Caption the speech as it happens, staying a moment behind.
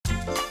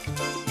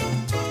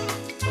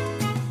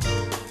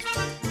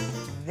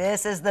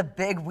This is the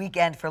big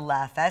weekend for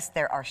Laughfest.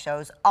 There are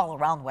shows all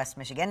around West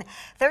Michigan.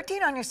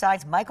 13 on your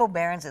side's Michael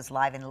Behrens is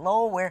live in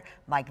Lowell, where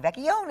Mike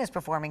Vecchione is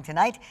performing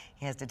tonight.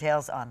 He has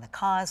details on the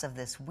cause of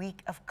this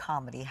week of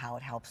comedy, how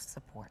it helps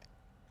support.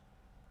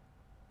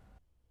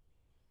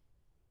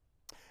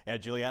 Yeah,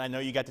 Juliet, I know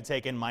you got to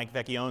take in Mike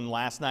Vecchione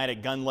last night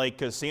at Gun Lake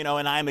Casino,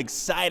 and I'm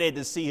excited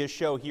to see his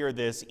show here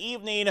this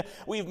evening.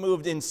 We've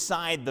moved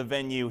inside the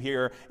venue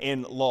here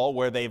in Lowell,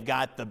 where they've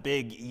got the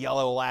big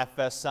yellow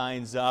Laughfest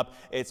signs up.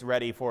 It's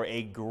ready for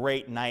a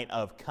great night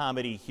of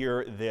comedy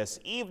here this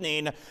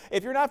evening.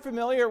 If you're not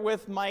familiar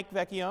with Mike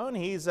Vecchione,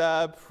 he's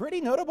a pretty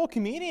notable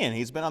comedian.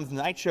 He's been on the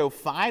Tonight Show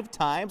 5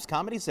 times,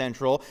 Comedy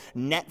Central,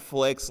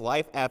 Netflix,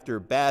 Life After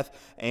Beth,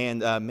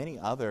 and many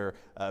other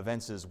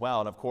events as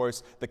well. And of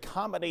course, the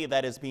comedy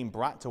that is being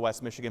brought to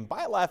West Michigan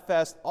by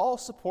Laughfest all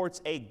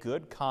supports a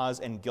good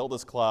cause and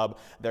Gilda's Club.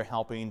 They're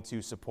helping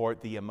to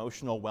support the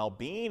emotional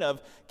well-being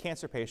of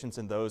cancer patients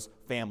and those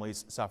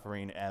families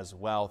suffering as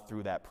well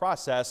through that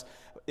process.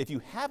 If you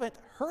haven't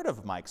heard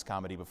of Mike's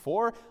comedy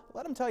before,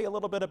 let him tell you a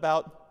little bit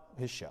about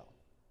his show.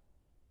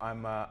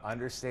 I'm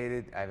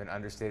understated, I haven't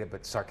understated,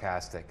 but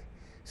sarcastic.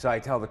 So I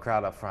tell the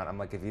crowd up front, I'm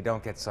like, if you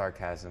don't get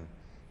sarcasm,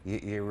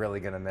 you're really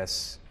gonna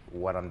miss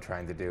what I'm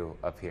trying to do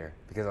up here,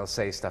 because I'll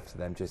say stuff to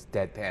them just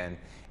deadpan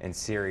and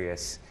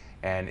serious,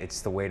 and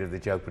it's the weight of the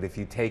joke. But if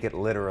you take it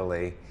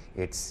literally,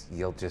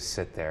 you'll just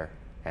sit there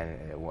and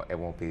it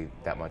won't be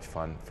that much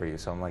fun for you.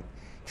 So I'm like,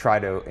 try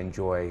to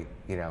enjoy,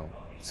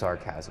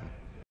 sarcasm.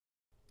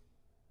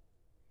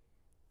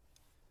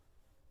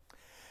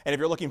 And if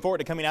you're looking forward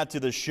to coming out to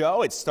the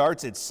show, it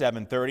starts at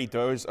 7:30.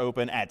 Doors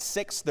open at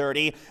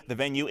 6:30. The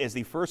venue is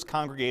the First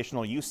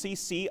Congregational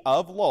UCC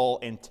of Lowell,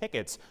 and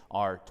tickets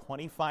are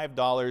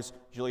 $25.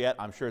 Juliet,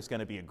 I'm sure it's going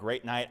to be a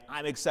great night.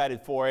 I'm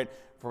excited for it.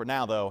 For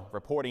now, though,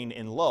 reporting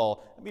in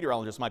Lowell,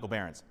 meteorologist Michael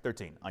Behrens,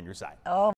 13 on your side. Oh.